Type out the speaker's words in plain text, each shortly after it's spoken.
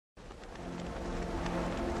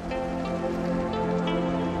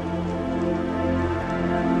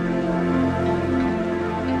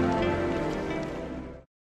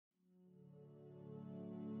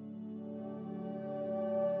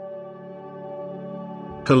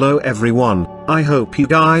Hello everyone, I hope you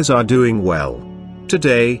guys are doing well.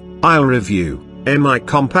 Today, I'll review Mi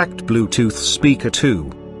Compact Bluetooth Speaker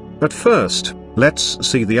 2. But first, let's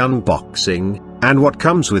see the unboxing, and what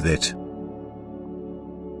comes with it.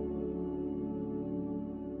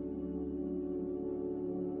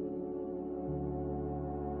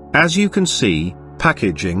 As you can see,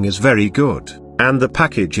 packaging is very good, and the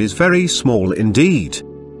package is very small indeed.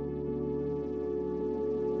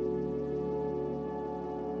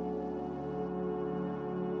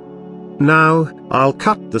 Now, I'll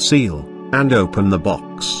cut the seal, and open the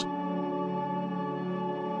box.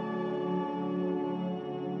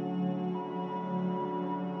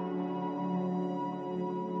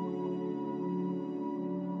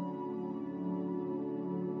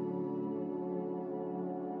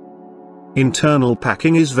 Internal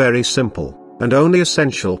packing is very simple, and only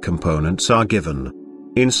essential components are given.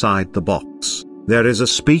 Inside the box, there is a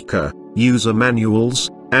speaker, user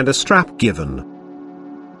manuals, and a strap given.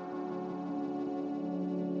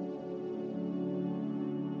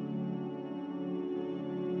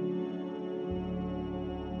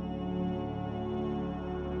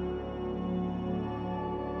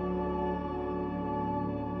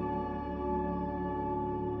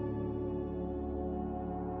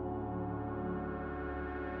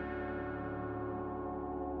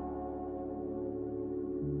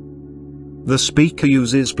 The speaker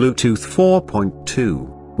uses Bluetooth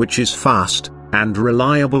 4.2, which is fast and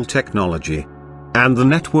reliable technology. And the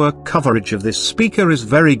network coverage of this speaker is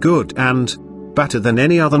very good and better than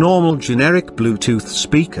any other normal generic Bluetooth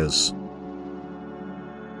speakers.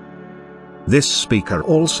 This speaker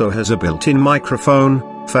also has a built-in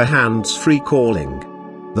microphone for hands-free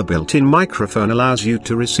calling. The built-in microphone allows you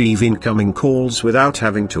to receive incoming calls without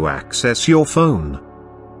having to access your phone.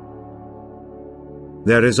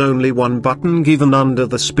 There is only one button given under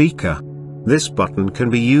the speaker. This button can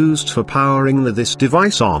be used for powering this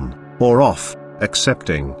device on or off,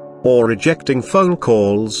 accepting or rejecting phone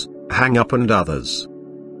calls, hang-up and others.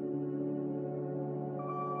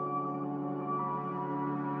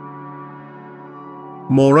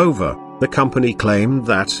 Moreover, the company claimed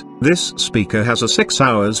that this speaker has a 6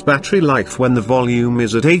 hours battery life when the volume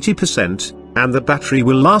is at 80%, and the battery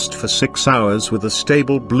will last for 6 hours with a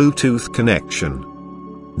stable Bluetooth connection.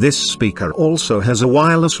 This speaker also has a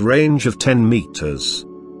wireless range of 10 meters.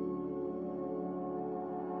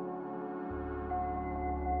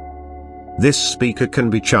 This speaker can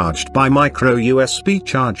be charged by micro USB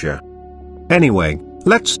charger. Anyway,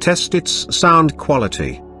 let's test its sound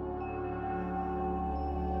quality.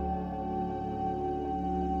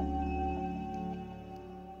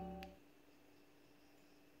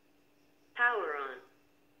 Power on.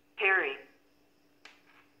 Pairing.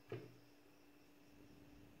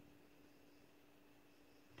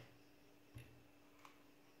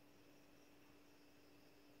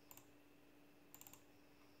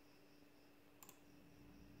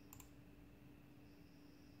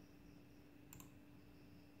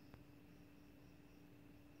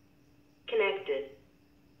 Connected.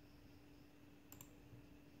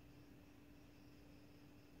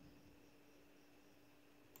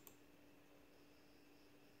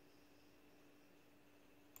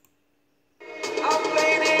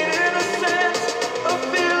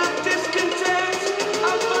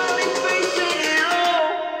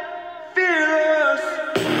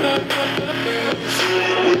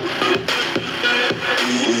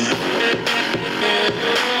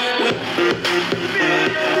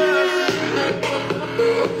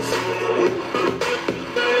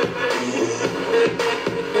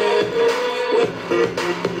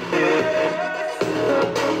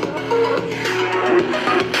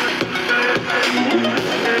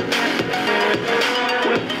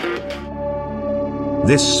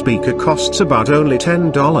 This speaker costs about only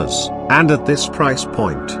 $10, and at this price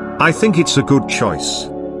point, I think it's a good choice.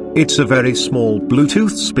 It's a very small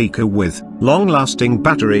Bluetooth speaker with long-lasting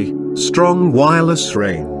battery, strong wireless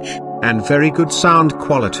range, and very good sound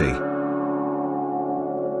quality.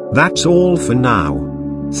 That's all for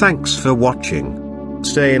now. Thanks for watching.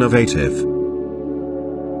 Stay innovative.